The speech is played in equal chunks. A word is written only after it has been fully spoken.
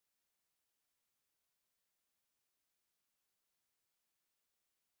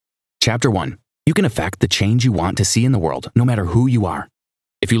Chapter 1. You can affect the change you want to see in the world, no matter who you are.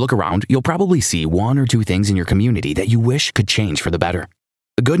 If you look around, you'll probably see one or two things in your community that you wish could change for the better.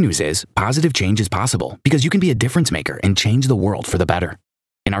 The good news is, positive change is possible because you can be a difference maker and change the world for the better.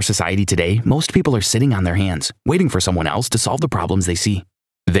 In our society today, most people are sitting on their hands, waiting for someone else to solve the problems they see.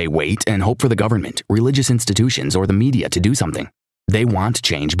 They wait and hope for the government, religious institutions, or the media to do something. They want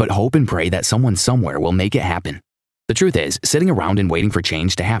change, but hope and pray that someone somewhere will make it happen. The truth is, sitting around and waiting for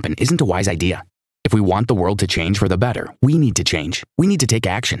change to happen isn't a wise idea. If we want the world to change for the better, we need to change. We need to take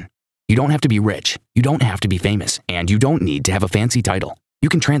action. You don't have to be rich. You don't have to be famous. And you don't need to have a fancy title. You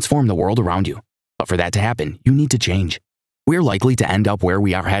can transform the world around you. But for that to happen, you need to change. We're likely to end up where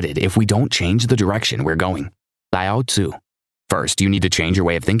we are headed if we don't change the direction we're going. Lao Tzu. First, you need to change your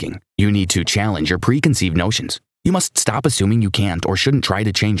way of thinking. You need to challenge your preconceived notions. You must stop assuming you can't or shouldn't try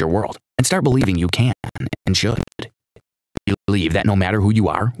to change your world and start believing you can and should. Believe that no matter who you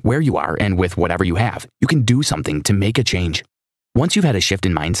are, where you are, and with whatever you have, you can do something to make a change. Once you've had a shift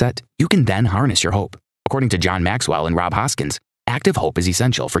in mindset, you can then harness your hope. According to Maxwell and Rob Hoskins, active hope is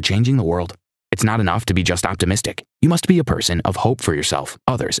essential for changing the world. It's not enough to be just optimistic. You must be a person of hope for yourself,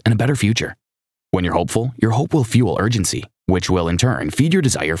 others, and a better future. When you're hopeful, your hope will fuel urgency, which will in turn feed your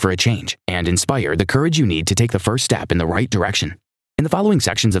desire for a change and inspire the courage you need to take the first step in the right direction. In the following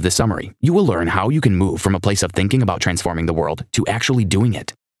sections of this summary, you will learn how you can move from a place of thinking about transforming the world to actually doing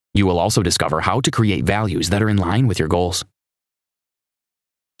it. You will also discover how to create values that are in line with your goals.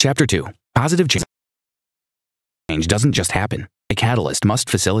 Chapter 2. Positive change doesn't just happen. A catalyst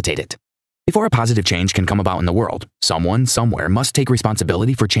must facilitate it. Before a positive change can come about in the world, someone somewhere must take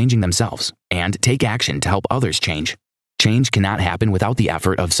responsibility for changing themselves and take action to help others change. Change cannot happen without the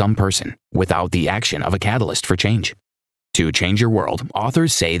effort of some person, without the action of a catalyst for change. To change your world,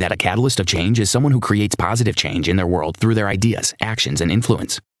 authors say that a catalyst of change is someone who creates positive change in their world through their ideas, actions, and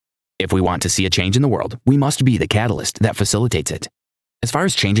influence. If we want to see a change in the world, we must be the catalyst that facilitates it. As far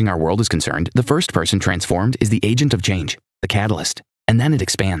as changing our world is concerned, the first person transformed is the agent of change, the catalyst, and then it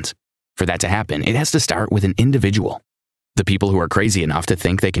expands. For that to happen, it has to start with an individual. The people who are crazy enough to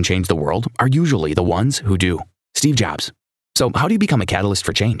think they can change the world are usually the ones who do. Steve Jobs. So how do you become a catalyst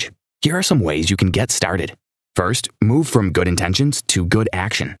for change? Here are some ways you can get started. First, move from good intentions to good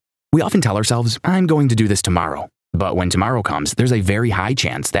action. We often tell ourselves, I'm going to do this tomorrow. But when tomorrow comes, there's a very high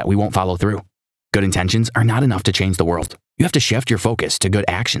chance that we won't follow through. Good intentions are not enough to change the world. You have to shift your focus to good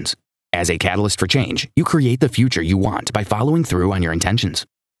actions. As a catalyst for change, you create the future you want by following through on your intentions.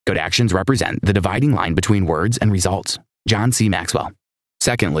 Good actions represent the dividing line between words and results. John C. Maxwell.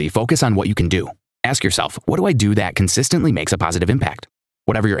 Secondly, focus on what you can do. Ask yourself, what do I do that consistently makes a positive impact?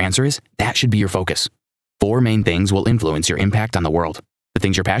 Whatever your answer is, that should be your focus. 4 main things will influence your impact on the world. The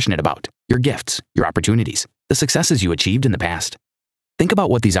things you're passionate about, your gifts, your opportunities, the successes you achieved in the past. Think about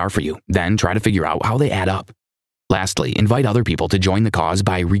what these are for you, then try to figure out how they add up. Lastly, invite other people to join the cause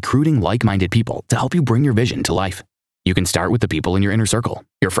by recruiting like-minded people to help you bring your vision to life. You can start with the people in your inner circle,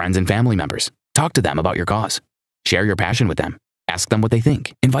 your friends and family members. Talk to them about your cause. Share your passion with them. Ask them what they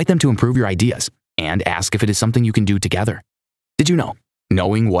think. Invite them to improve your ideas. And ask if it is something you can do together. Did you know?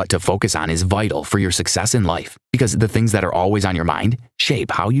 Knowing what to focus on is vital for your success in life because the things that are always on your mind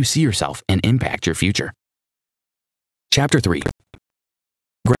shape how you see yourself and impact your future. Chapter 3.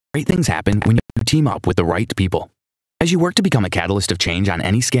 Great things happen when you team up with the right people. As you work to become a catalyst of change on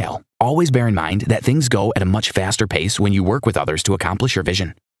any scale, always bear in mind that things go at a much faster pace when you work with others to accomplish your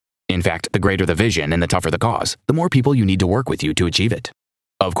vision. In fact, the greater the vision and the tougher the cause, the more people you need to work with you to achieve it.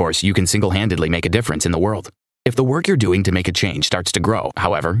 Of course, you can single-handedly make a difference in the world. If the work you're doing to make a change starts to grow,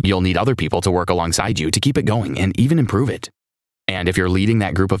 however, you'll need other people to work alongside you to keep it going and even improve it. And if you're leading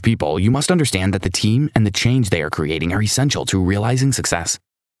that group of people, you must understand that the team and the change they are creating are essential to realizing success.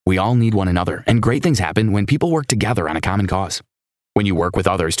 We all need one another, and great things happen when people work together on a common cause. When you work with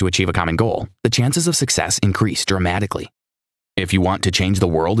others to achieve a common goal, the chances of success increase dramatically. If you want to change the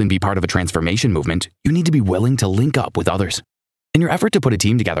world and be part of a transformation movement, you need to be willing to link up with others. In your effort to put a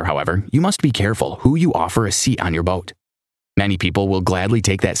team together, however, you must be careful who you offer a seat on your boat. Many people will gladly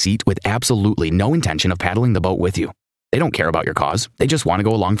take that seat with absolutely no intention of paddling the boat with you. They don't care about your cause. They just want to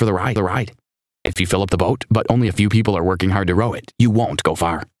go along for the ride. If you fill up the boat, but only a few people are working hard to row it, you won't go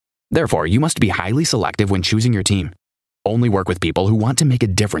far. Therefore, you must be highly selective when choosing your team. Only work with people who want to make a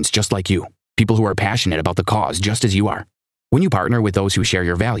difference just like you. People who are passionate about the cause just as you are. When you partner with those who share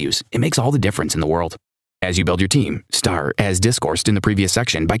your values, it makes all the difference in the world. As you build your team, start, as discoursed in the previous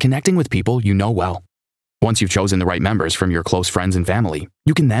section, by connecting with people you know well. Once you've chosen the right members from your close friends and family,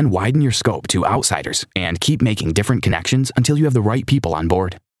 you can then widen your scope to outsiders and keep making different connections until you have the right people on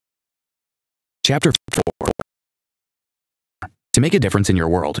board. Chapter 4. To make a difference in your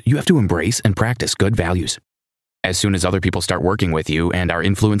world, you have to embrace and practice good values. As soon as other people start working with you and are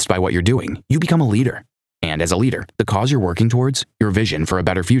influenced by what you're doing, you become a leader. And as a leader, the cause you're working towards, your vision for a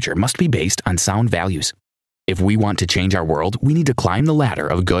better future, must be based on sound values. If we want to change our world, we need to climb the ladder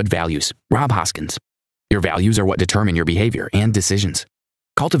of good values. Rob Hoskins. Your values are what determine your behavior and decisions.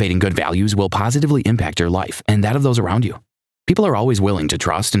 Cultivating good values will positively impact your life and that of those around you. People are always willing to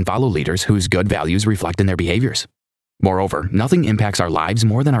trust and follow leaders whose good values reflect in their behaviors. Moreover, nothing impacts our lives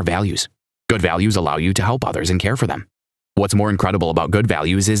more than our values. Good values allow you to help others and care for them. What's more incredible about good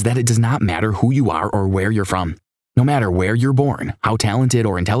values is that it does not matter who you are or where you're from. No matter where you're born, how talented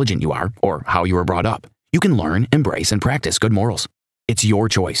or intelligent you are, or how you were brought up, you can learn, embrace, and practice good morals. It's your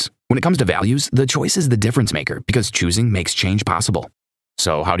choice. When it comes to values, the choice is the difference maker because choosing makes change possible.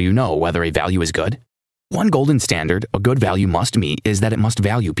 So how do you know whether a value is good? One golden standard a good value must meet is that it must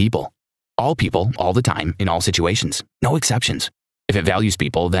value people. All people, all the time, in all situations. No exceptions. If it values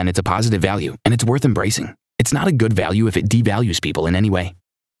people, then it's a positive value, and it's worth embracing. It's not a good value if it devalues people in any way.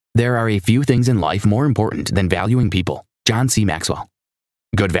 There are a few things in life more important than valuing people. John C. Maxwell.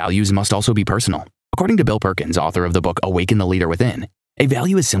 Good values must also be personal. According to Bill Perkins, author of the book Awaken the Leader Within, a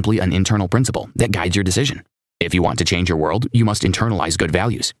value is simply an internal principle that guides your decision. If you want to change your world, you must internalize good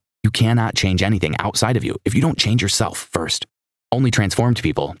values. You cannot change anything outside of you if you don't change yourself first. Only transformed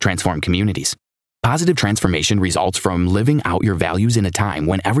people transform communities. Positive transformation results from living out your values in a time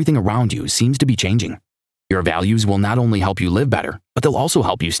when everything around you seems to be changing. Your values will not only help you live better, but they'll also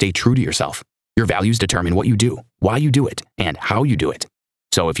help you stay true to yourself. Your values determine what you do, why you do it, and how you do it.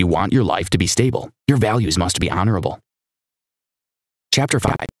 So if you want your life to be stable, your values must be honorable. Chapter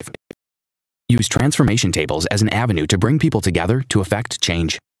 5. Use transformation tables as an avenue to bring people together to effect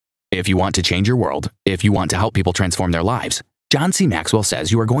change. If you want to change your world, if you want to help people transform their lives, John C. Maxwell says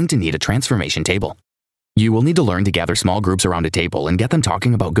you are going to need a transformation table. You will need to learn to gather small groups around a table and get them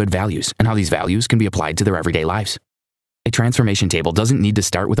talking about good values and how these values can be applied to their everyday lives. A transformation table doesn't need to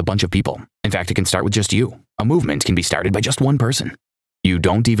start with a bunch of people. In fact, it can start with just you. A movement can be started by just one person. You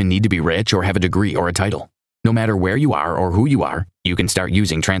don't even need to be rich or have a degree or a title. No matter where you are or who you are, you can start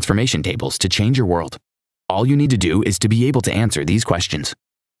using transformation tables to change your world. All you need to do is to be able to answer these questions.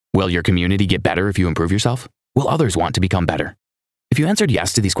 Will your community get better if you improve yourself? Will others want to become better? If you answered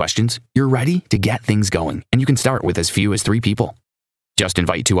yes to these questions, you're ready to get things going, and you can start with as few as 3 people. Just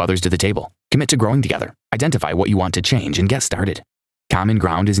invite 2 others to the table, commit to growing together, identify what you want to change, and get started. Common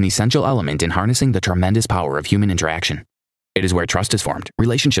ground is an essential element in harnessing the tremendous power of human interaction. It is where trust is formed,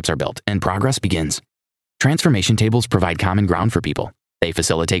 relationships are built, and progress begins. Transformation tables provide common ground for people. They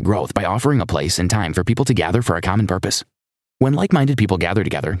facilitate growth by offering a place and time for people to gather for a common purpose. When like-minded people gather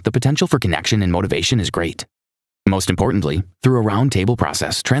together, the potential for connection and motivation is great. Most importantly, through a round table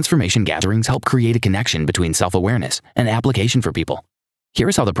process, transformation gatherings help create a connection between self-awareness and application for people. Here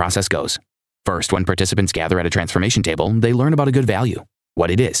is how the process goes. First, when participants gather at a transformation table, they learn about a good value, what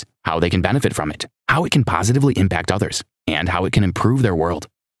it is, how they can benefit from it, how it can positively impact others, and how it can improve their world.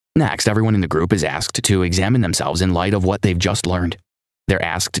 Next, everyone in the group is asked to examine themselves in light of what they've just learned. They're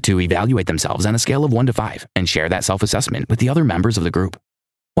asked to evaluate themselves on a scale of 1 to 5 and share that self-assessment with the other members of the group.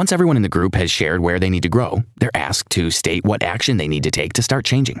 Once everyone in the group has shared where they need to grow, they're asked to state what action they need to take to start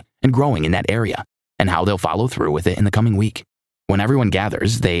changing and growing in that area, and how they'll follow through with it in the coming week. When everyone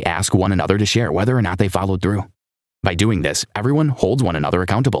gathers, they ask one another to share whether or not they followed through. By doing this, everyone holds one another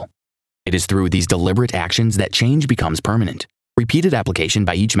accountable. It is through these deliberate actions that change becomes permanent. Repeated application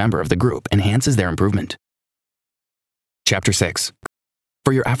by each member of the group enhances their improvement. Chapter 6.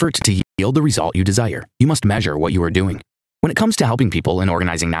 For your effort to yield the result you desire, you must measure what you are doing. When it comes to helping people and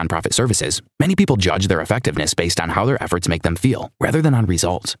organizing nonprofit services, many people judge their effectiveness based on how their efforts make them feel, rather than on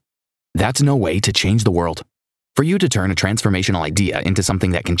results. That's no way to change the world. For you to turn a transformational idea into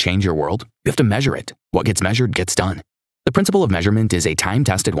something that can change your world, you have to measure it. What gets measured gets done. The principle of measurement is a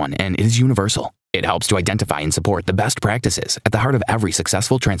time-tested one, and it is universal. It helps to identify and support the best practices at the heart of every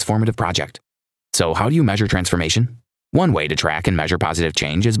successful transformative project. So how do you measure transformation? One way to track and measure positive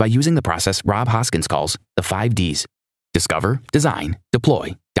change is by using the process Rob Hoskins calls the 5 Ds. Discover, design,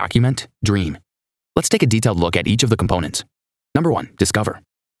 deploy, document, dream. Let's take a detailed look at each of the components. Number 1, discover.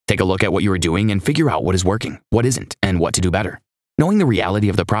 Take a look at what you are doing and figure out what is working, what isn't, and what to do better. Knowing the reality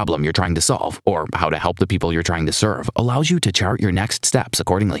of the problem you're trying to solve, or how to help the people you're trying to serve, allows you to chart your next steps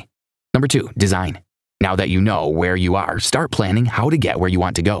accordingly. Number 2, design. Now that you know where you are, start planning how to get where you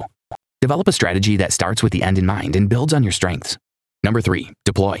want to go. Develop a strategy that starts with the end in mind and builds on your strengths. Number 3,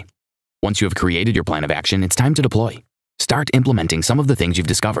 deploy. Once you have created your plan of action, it's time to deploy. Start implementing some of the things you've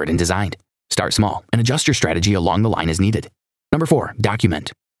discovered and designed. Start small and adjust your strategy along the line as needed. Number 4,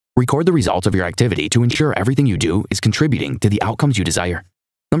 document. record the results of your activity to ensure everything you do is contributing to the outcomes you desire.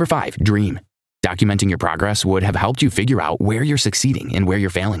 Number 5, dream. Documenting your progress would have helped you figure out where you're succeeding and where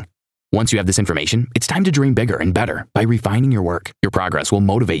you're failing. Once you have this information, it's time to dream bigger and better by refining your work. Your progress will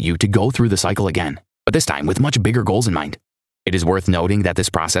motivate you to go through the cycle again, but this time with much bigger goals in mind. It is worth noting that this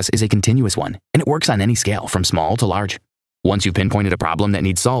process is a continuous one, and it works on any scale from small to large. Once you've pinpointed a problem that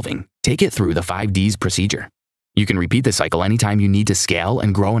needs solving, take it through the 5Ds procedure. You can repeat this cycle anytime you need to scale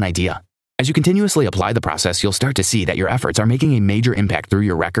and grow an idea. As you continuously apply the process, you'll start to see that your efforts are making a major impact through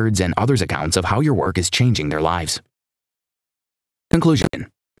your records and others' accounts of how your work is changing their lives. Conclusion.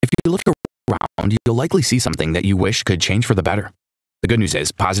 If you look around, you'll likely see something that you wish could change for the better. The good news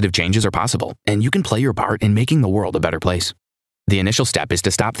is positive changes are possible, and you can play your part in making the world a better place. The initial step is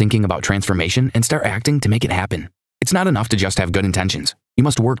to stop thinking about transformation and start acting to make it happen. It's not enough to just have good intentions. You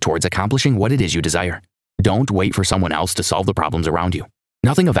must work towards accomplishing what it is you desire. Don't wait for someone else to solve the problems around you.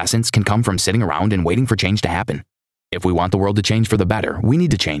 Nothing of essence can come from sitting around and waiting for change to happen. If we want the world to change for the better, we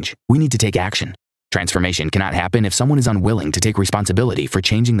need to change. We need to take action. Transformation cannot happen if someone is unwilling to take responsibility for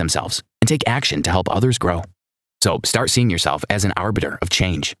changing themselves and take action to help others grow. So start seeing yourself as an arbiter of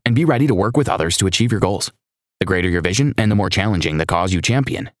change and be ready to work with others to achieve your goals. The greater your vision and the more challenging the cause you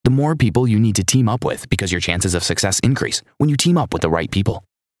champion, the more people you need to team up with because your chances of success increase when you team up with the right people.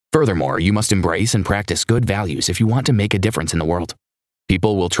 Furthermore, you must embrace and practice good values if you want to make a difference in the world.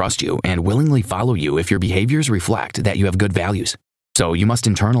 People will trust you and willingly follow you if your behaviors reflect that you have good values. So you must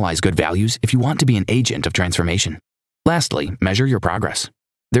internalize good values if you want to be an agent of transformation. Lastly, measure your progress.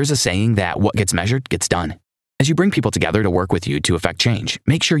 There's a saying that what gets measured gets done. As you bring people together to work with you to effect change,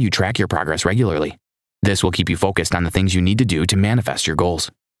 make sure you track your progress regularly. This will keep you focused on the things you need to do to manifest your goals.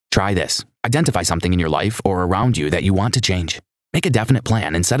 Try this. Identify something in your life or around you that you want to change. Make a definite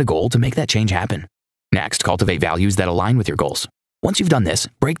plan and set a goal to make that change happen. Next, cultivate values that align with your goals. Once you've done this,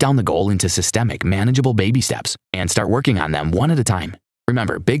 break down the goal into systemic, manageable baby steps and start working on them one at a time.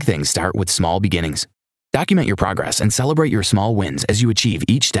 Remember, big things start with small beginnings. Document your progress and celebrate your small wins as you achieve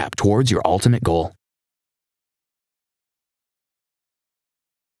each step towards your ultimate goal.